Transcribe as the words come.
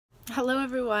Hello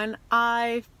everyone.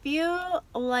 I feel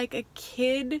like a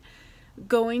kid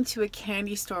going to a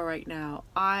candy store right now.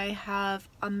 I have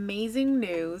amazing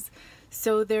news.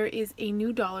 So there is a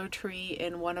new Dollar Tree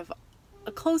in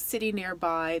a close city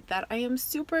nearby that I am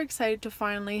super excited to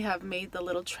finally have made the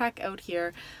little trek out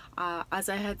here as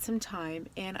I had some time,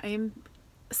 and I am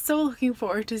so looking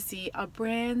forward to see a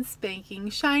brand spanking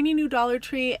shiny new Dollar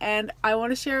Tree, and I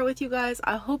want to share it with you guys.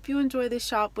 I hope you enjoy this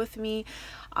shop with me.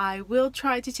 I will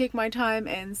try to take my time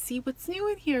and see what's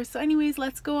new in here. So anyways,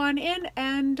 let's go on in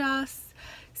and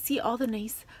see all the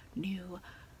nice new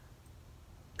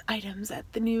items at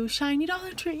the new shiny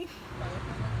Dollar Tree.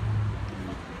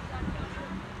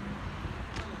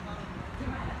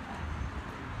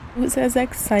 Who's as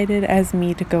excited as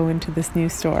me to go into this new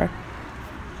store?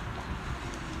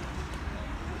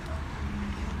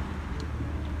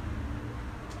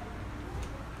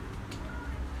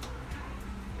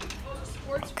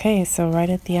 Okay, so right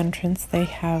at the entrance they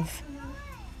have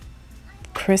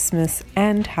Christmas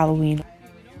and Halloween.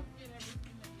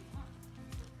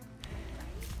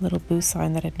 Little boo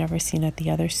sign that I'd never seen at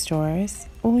the other stores.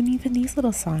 Oh, and even these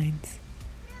little signs.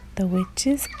 The witch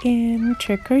is in,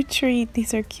 trick or treat.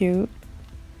 These are cute.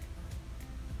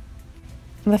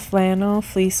 The flannel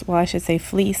fleece, well I should say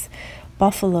fleece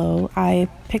buffalo. I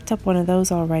picked up one of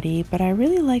those already, but I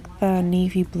really like the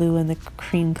navy blue and the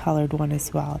cream colored one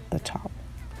as well at the top.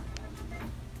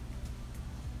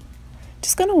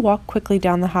 Just gonna walk quickly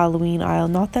down the Halloween aisle.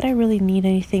 Not that I really need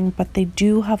anything, but they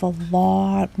do have a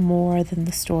lot more than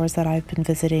the stores that I've been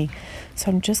visiting. So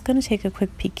I'm just gonna take a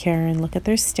quick peek here and look at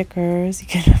their stickers. You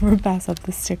can never pass up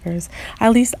the stickers.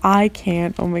 At least I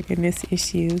can't. Oh my goodness,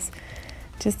 issues.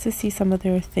 Just to see some of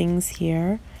their things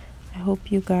here. I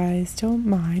hope you guys don't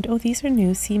mind. Oh, these are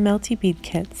new. See, melty bead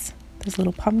kits. There's a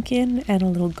little pumpkin and a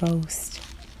little ghost.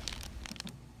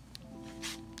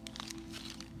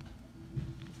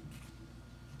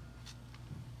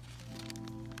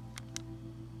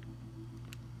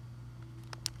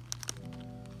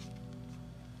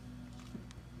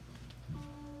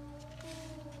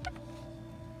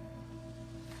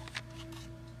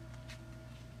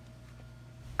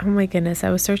 Oh my goodness,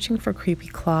 I was searching for creepy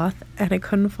cloth and I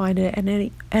couldn't find it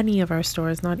in any of our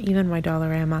stores, not even my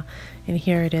Dollarama, and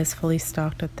here it is fully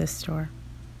stocked at this store.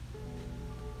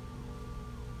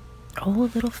 Oh,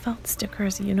 little felt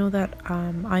stickers. You know that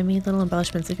I made little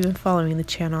embellishments. If you've been following the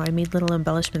channel, I made little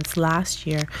embellishments last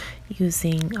year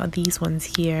using these ones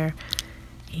here,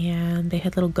 and they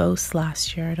had little ghosts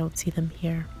last year. I don't see them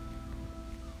here.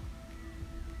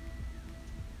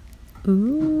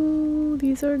 Ooh,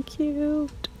 these are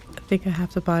cute. I think I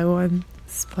have to buy one.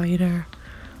 Spider.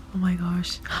 Oh my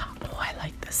gosh. Oh, I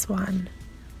like this one.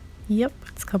 Yep,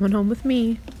 it's coming home with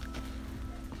me.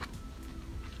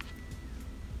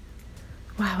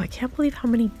 Wow, I can't believe how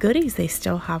many goodies they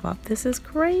still have up. This is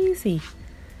crazy.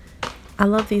 I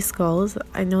love these skulls.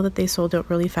 I know that they sold out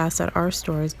really fast at our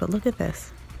stores, but look at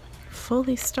this.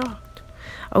 Fully stocked.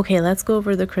 Okay, let's go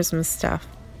over the Christmas stuff.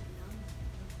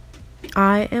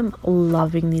 I am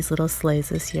loving these little sleighs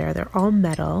this year. They're all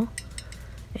metal,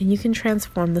 and you can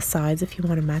transform the sides if you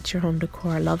want to match your home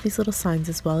decor. I love these little signs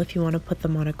as well if you want to put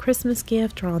them on a Christmas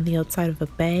gift or on the outside of a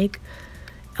bag,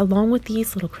 along with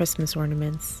these little Christmas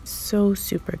ornaments. So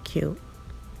super cute.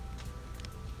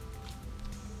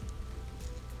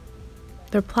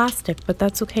 They're plastic, but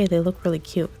that's okay. They look really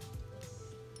cute.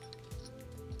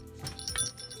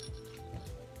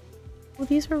 Well,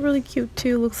 these are really cute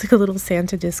too. Looks like a little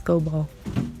Santa disco ball.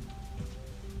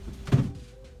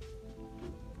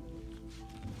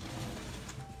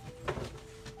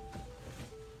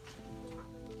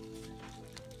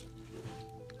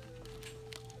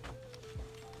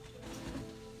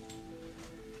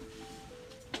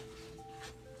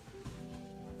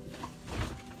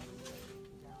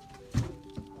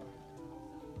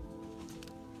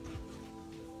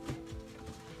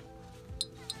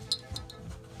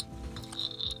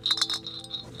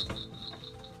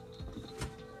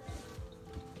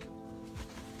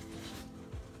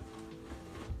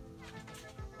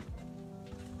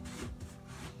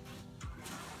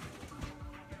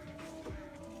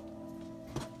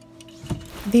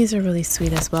 These are really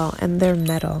sweet as well, and they're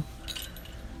metal.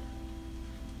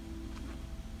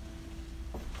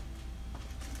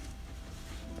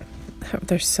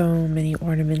 There's so many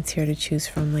ornaments here to choose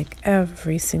from, like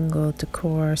every single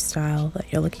decor style that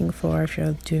you're looking for. If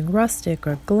you're doing rustic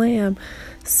or glam,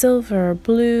 silver,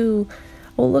 blue.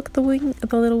 Oh, look, the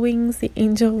little wings, the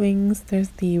angel wings. There's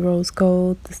the rose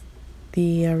gold,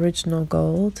 the original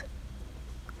gold.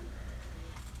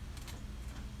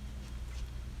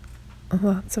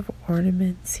 Lots of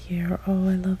ornaments here. Oh,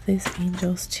 I love these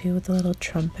angels too with the little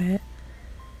trumpet.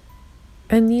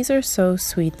 And these are so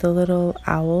sweet, the little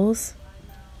owls.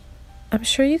 I'm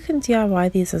sure you can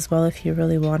DIY these as well if you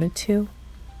really wanted to.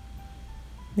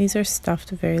 These are stuffed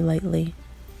very lightly.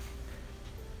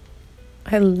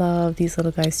 I love these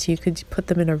little guys too. You could put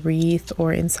them in a wreath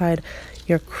or inside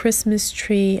your Christmas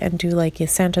tree and do like a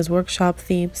Santa's workshop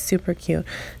theme. Super cute.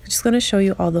 I'm just going to show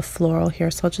you all the floral here.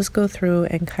 So I'll just go through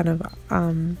and kind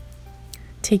of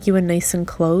take you in nice and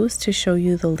close to show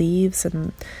you the leaves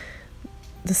and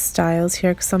the styles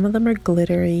here. Some of them are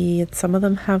glittery and some of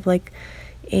them have like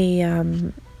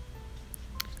a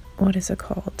what is it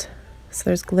called? So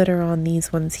there's glitter on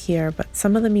these ones here, but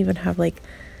some of them even have like,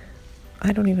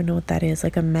 I don't even know what that is,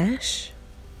 like a mesh.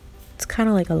 It's kind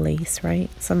of like a lace, right?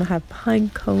 Some have pine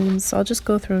cones. So I'll just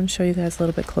go through and show you guys a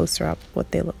little bit closer up what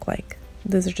they look like.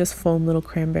 These are just foam little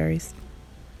cranberries.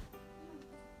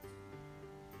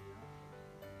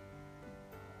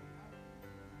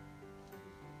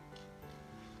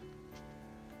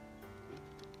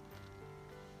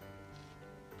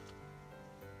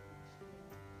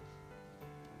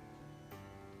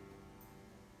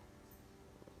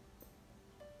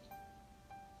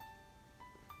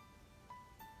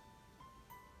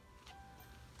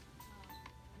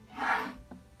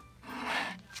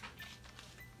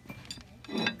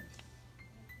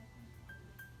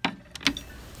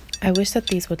 I wish that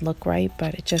these would look right,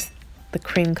 but it just, the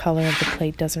cream color of the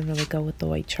plate doesn't really go with the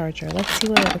white charger. Let's see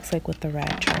what it looks like with the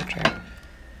red charger.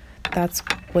 That's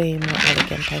way more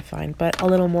elegant, I find, but a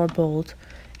little more bold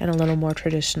and a little more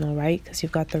traditional, right? Because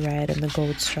you've got the red and the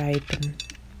gold stripe. And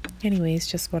anyways,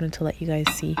 just wanted to let you guys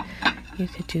see. You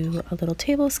could do a little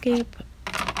tablescape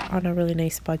on a really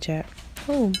nice budget.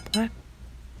 Oh, black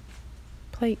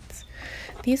plates.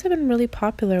 These have been really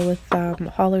popular with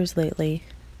haulers lately.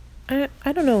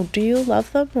 I don't know, do you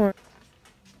love them? Or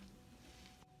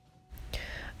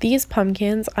these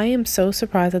pumpkins, I am so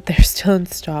surprised that they're still in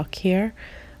stock here,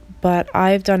 but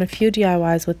I've done a few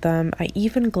DIYs with them. I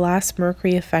even glass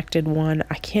mercury affected one.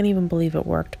 I can't even believe it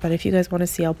worked, but if you guys want to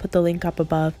see, I'll put the link up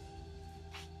above.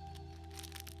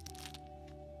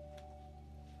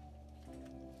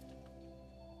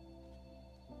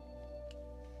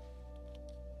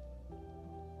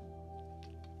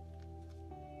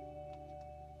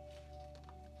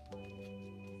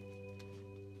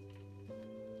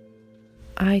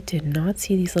 I did not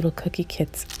see these little cookie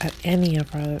kits at any of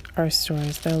our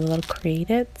stores. They're little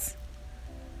create-its.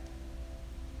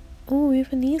 Oh,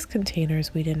 even these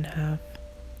containers we didn't have.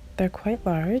 They're quite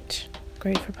large.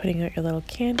 Great for putting out your little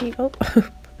candy. Oh,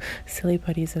 silly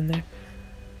putties in there.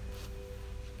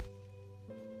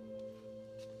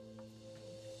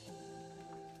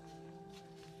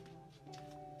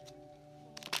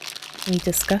 We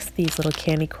discussed these little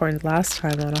candy corns last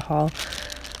time on a haul.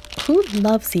 Who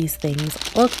loves these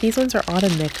things? Look, these ones are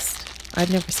autumn mixed.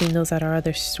 I've never seen those at our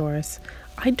other stores.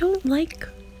 I don't like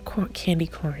candy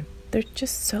corn. They're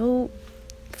just so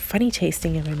funny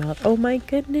tasting in my mouth. Oh my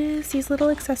goodness, these little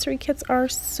accessory kits are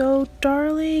so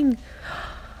darling.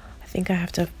 I think I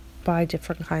have to buy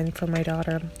different kinds for my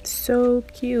daughter. So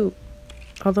cute.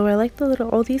 Although I like the little,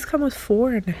 oh, these come with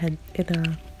 4 in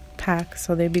a pack,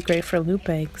 so they'd be great for loop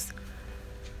eggs.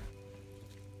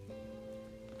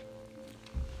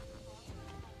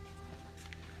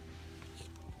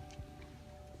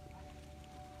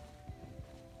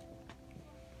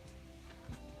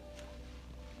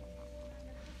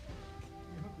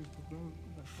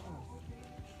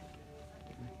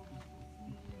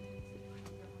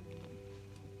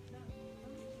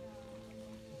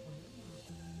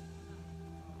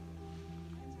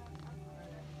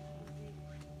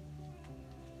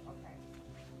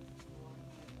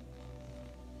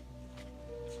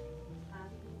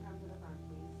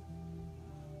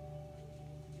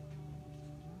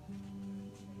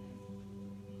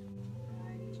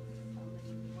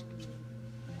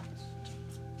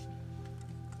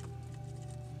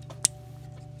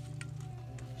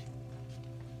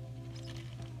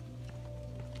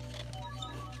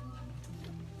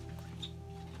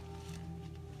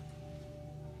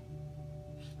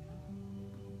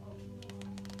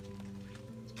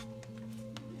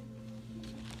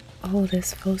 Oh,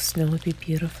 this faux snow would be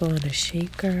beautiful in a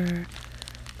shaker,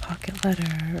 pocket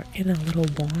letter, in a little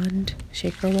wand,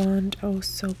 shaker wand. Oh,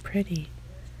 so pretty.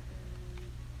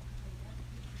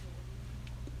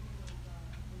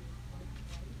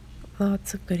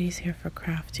 Lots of goodies here for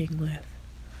crafting with.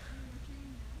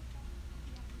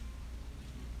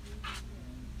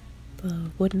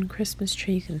 The wooden Christmas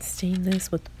tree, you can stain this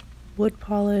with wood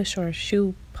polish or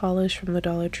shoe polish from the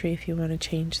Dollar Tree if you want to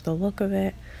change the look of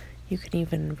it. You can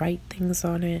even write things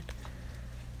on it.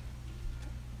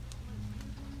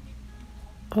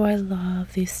 Oh, I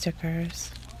love these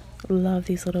stickers. Love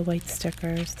these little white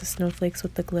stickers. The snowflakes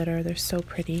with the glitter, they're so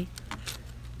pretty.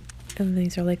 And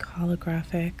these are like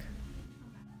holographic.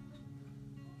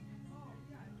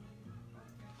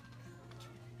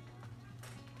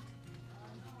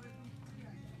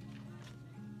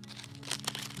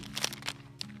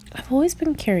 I've always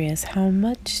been curious, how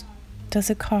much does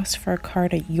it cost for a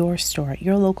card at your store, at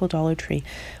your local Dollar Tree?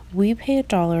 We pay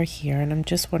 $1 here, and I'm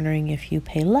just wondering if you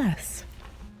pay less.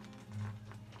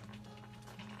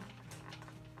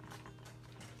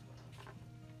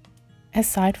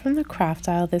 Aside from the craft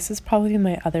aisle, this is probably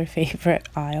my other favorite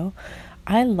aisle.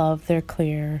 I love their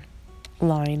clear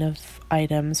line of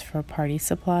items for party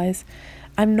supplies.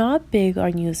 I'm not big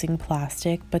on using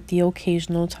plastic, but the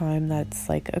occasional time that's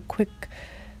like a quick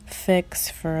fix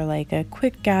for like a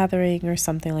quick gathering or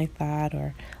something like that,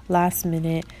 or last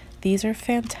minute, these are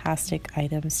fantastic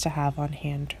items to have on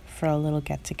hand for a little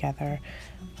get together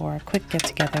or a quick get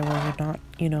together where you're not,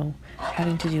 you know,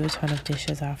 having to do a ton of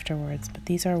dishes afterwards. But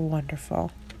these are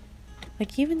wonderful.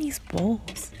 Like even these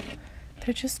bowls,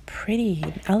 they're just pretty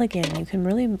and elegant. You can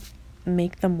really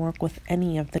make them work with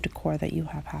any of the decor that you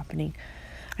have happening.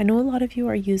 I know a lot of you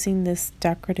are using this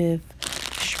decorative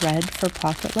shred for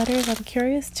pocket letters. I'm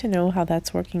curious to know how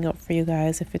that's working out for you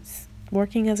guys, if it's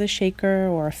working as a shaker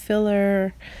or a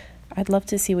filler. I'd love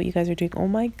to see what you guys are doing. Oh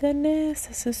my goodness,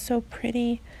 this is so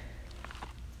pretty.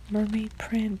 Mermaid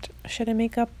print. Should I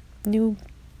make up new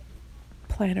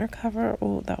planner cover?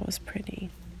 Oh, that was pretty.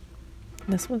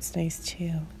 This one's nice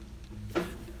too.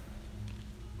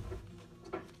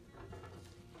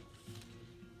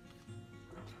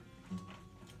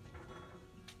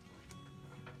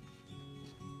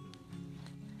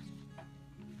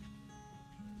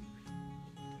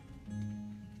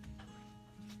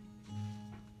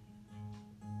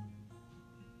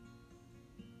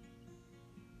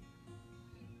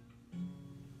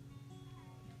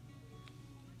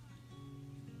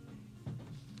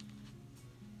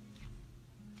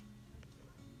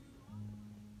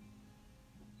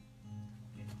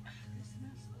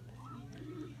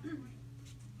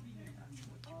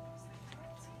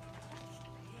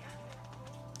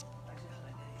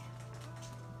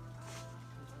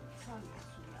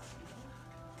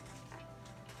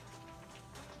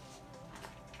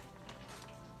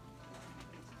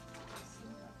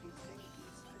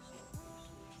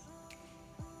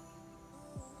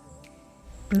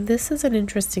 This is an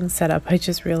interesting setup. I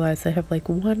just realized I have like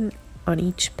one on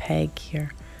each peg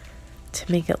here to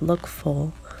make it look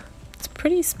full. It's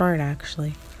pretty smart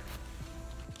actually.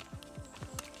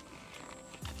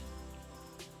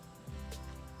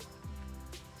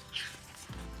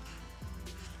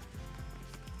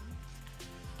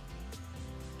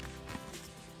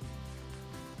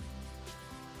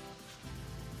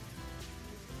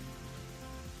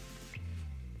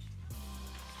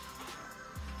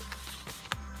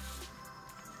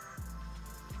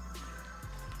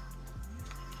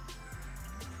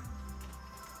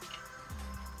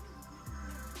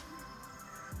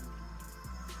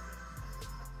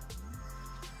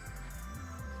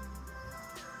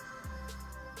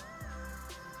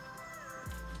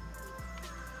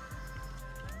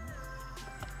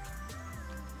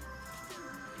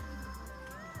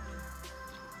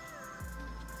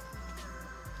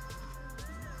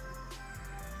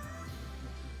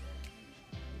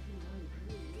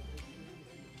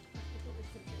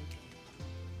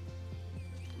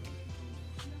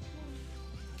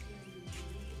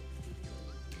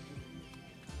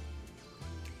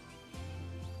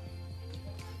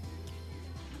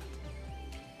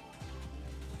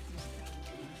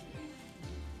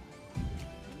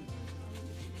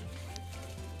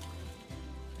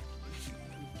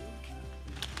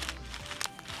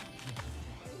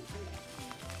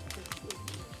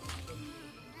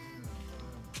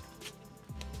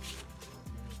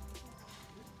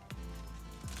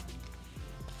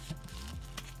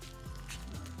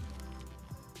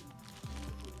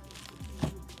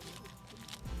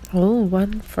 Oh,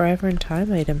 one forever in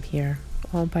time item here,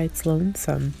 all by its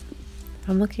lonesome.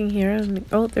 I'm looking here and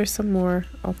oh, there's some more.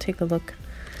 I'll take a look,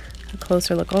 a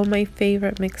closer look. Oh, my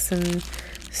favorite mix and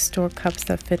store cups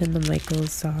that fit in the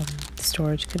Michael's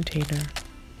storage container.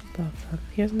 Love them.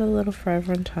 Here's another little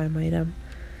forever in time item.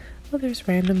 Oh, there's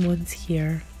random ones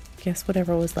here. Guess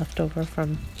whatever was left over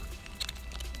from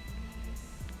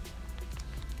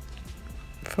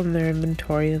their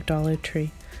inventory of Dollar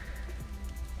Tree.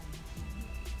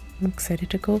 I'm excited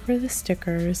to go over the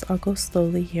stickers. I'll go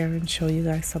slowly here and show you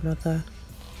guys some of the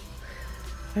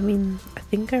I mean, I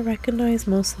think I recognize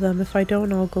most of them. If I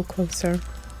don't, I'll go closer.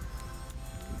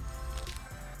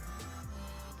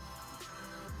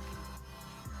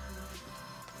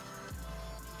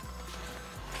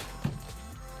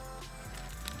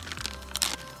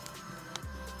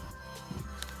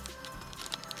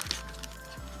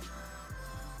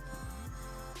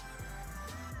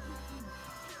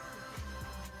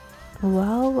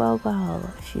 Well, well,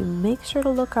 well, if you make sure to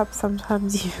look up,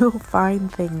 sometimes you'll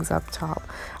find things up top.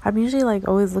 I'm usually like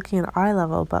always looking at eye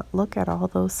level, but look at all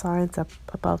those signs up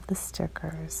above the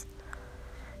stickers.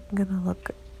 I'm gonna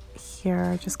look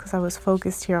here just because I was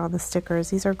focused here on the stickers.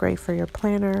 These are great for your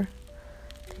planner.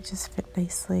 They just fit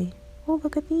nicely. Oh,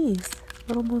 look at these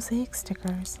little mosaic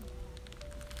stickers.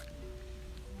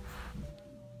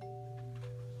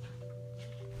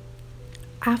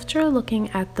 After looking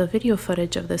at the video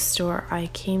footage of this store, I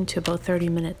came to about 30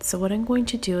 minutes. So what I'm going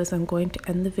to do is I'm going to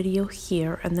end the video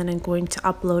here, and then I'm going to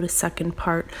upload a second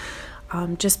part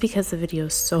just because the video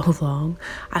is so long.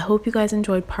 I hope you guys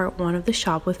enjoyed part 1 of the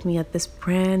shop with me at this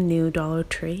brand new Dollar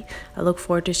Tree. I look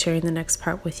forward to sharing the next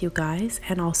part with you guys,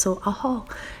 and also a haul.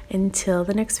 Until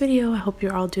the next video, I hope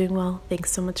you're all doing well.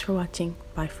 Thanks so much for watching.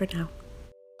 Bye for now.